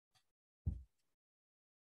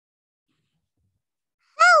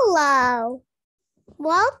Hello.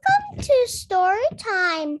 Welcome to Story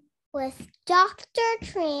Time with Dr.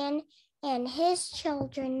 Tran and his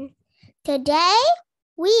children. Today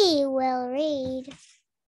we will read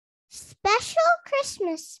Special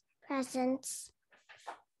Christmas Presents.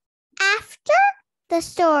 After the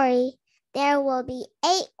story, there will be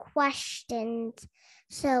 8 questions,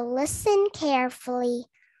 so listen carefully.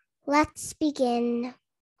 Let's begin.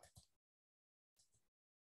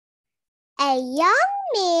 A young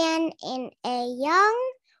man and a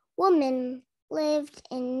young woman lived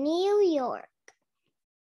in New York.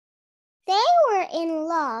 They were in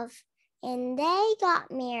love and they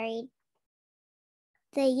got married.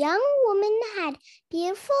 The young woman had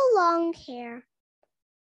beautiful long hair.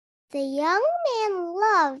 The young man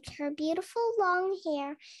loved her beautiful long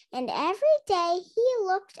hair, and every day he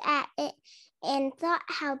looked at it and thought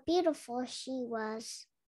how beautiful she was.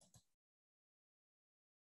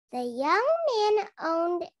 The young man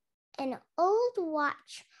owned an old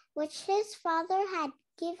watch which his father had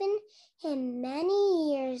given him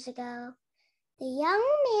many years ago. The young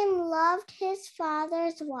man loved his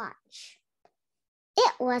father's watch.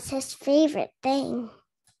 It was his favorite thing.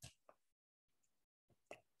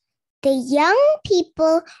 The young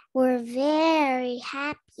people were very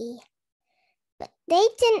happy, but they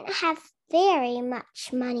didn't have very much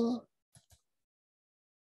money.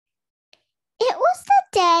 It was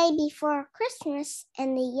the day before Christmas,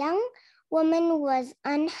 and the young woman was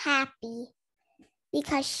unhappy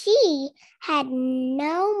because she had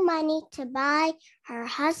no money to buy her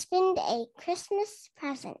husband a Christmas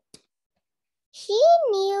present. She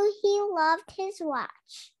knew he loved his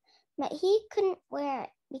watch, but he couldn't wear it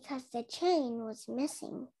because the chain was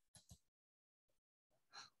missing.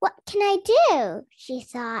 What can I do? She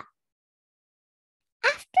thought.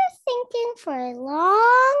 After thinking for a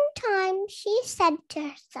long time, she said to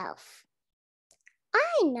herself,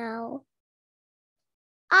 I know.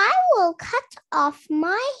 I will cut off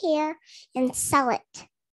my hair and sell it.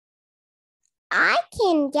 I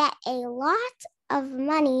can get a lot of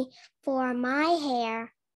money for my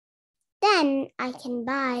hair. Then I can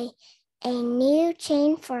buy a new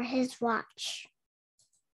chain for his watch.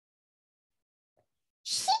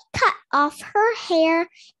 She cut off her hair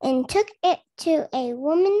and took it to a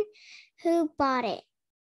woman who bought it.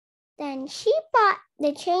 Then she bought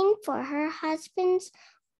the chain for her husband's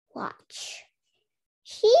watch.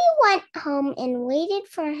 She went home and waited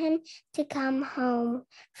for him to come home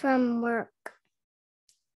from work.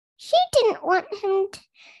 She didn't want him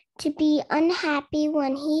to be unhappy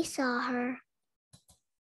when he saw her.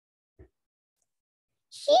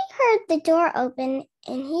 She heard the door open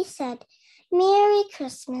and he said, Merry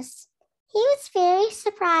Christmas. He was very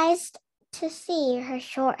surprised to see her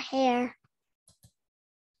short hair.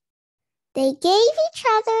 They gave each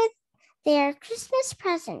other their Christmas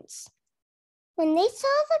presents. When they saw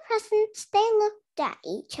the presents, they looked at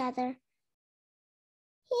each other.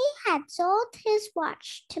 He had sold his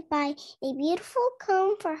watch to buy a beautiful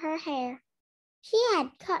comb for her hair. She had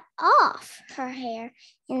cut off her hair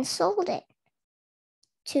and sold it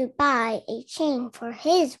to buy a chain for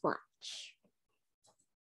his watch.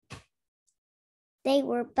 They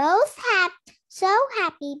were both so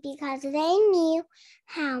happy because they knew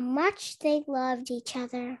how much they loved each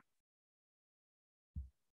other.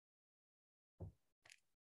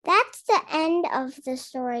 That's the end of the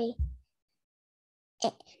story.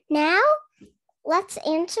 Now, let's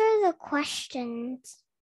answer the questions.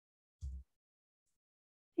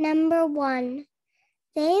 Number 1,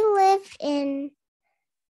 they lived in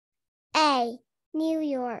A, New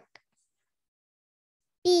York,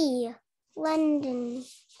 B, London,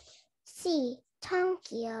 C,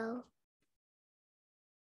 Tokyo.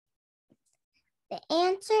 The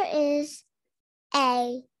answer is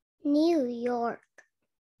A, New York.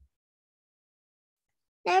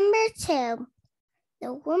 Number 2,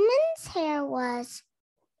 the woman's hair was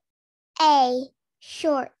A,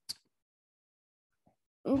 short,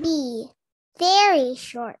 B, very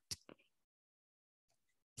short,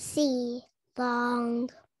 C, long.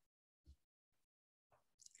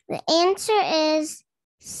 The answer is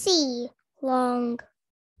C, long.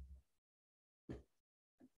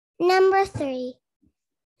 Number 3,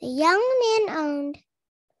 the young man owned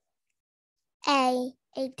A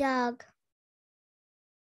dog,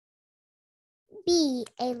 B,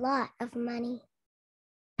 a lot of money,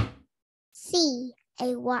 C,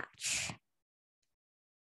 a watch.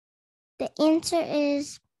 The answer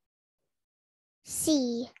is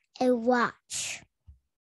C, a watch.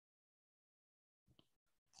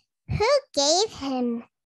 Who gave him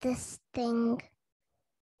this thing?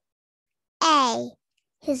 A,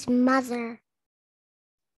 his mother.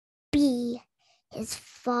 B, his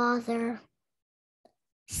father.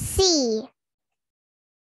 C,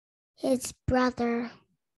 his brother.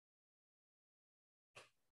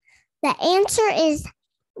 The answer is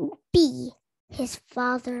B, his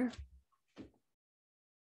father.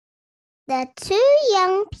 The two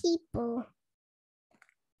young people,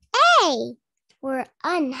 A, were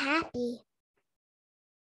unhappy.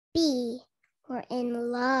 B, were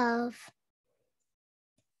in love.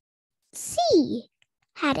 C,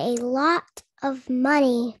 had a lot of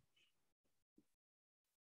money.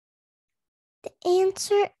 The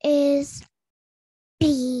answer is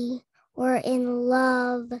B, were in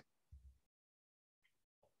love. They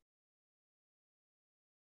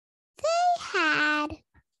had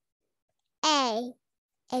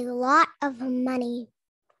A lot of money.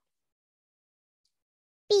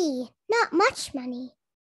 B, not much money.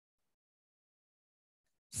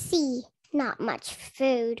 C, not much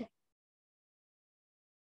food.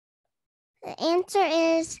 The answer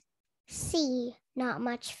is C, not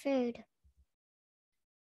much food.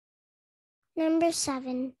 Number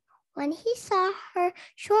 7. When he saw her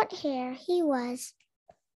short hair, he was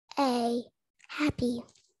A, happy.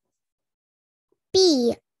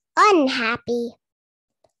 B, unhappy.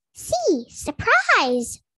 C,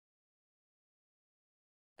 surprised.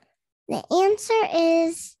 The answer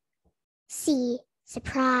is C,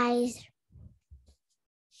 surprised.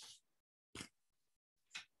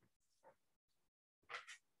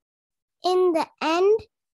 In the end,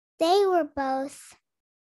 they were both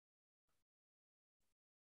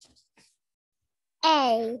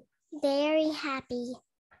A, very happy.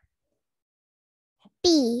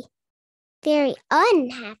 B, very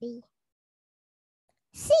unhappy.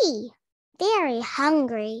 C, very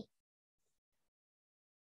hungry.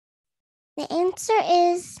 The answer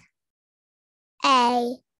is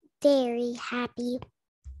A, very happy.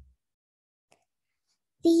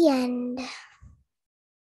 The end.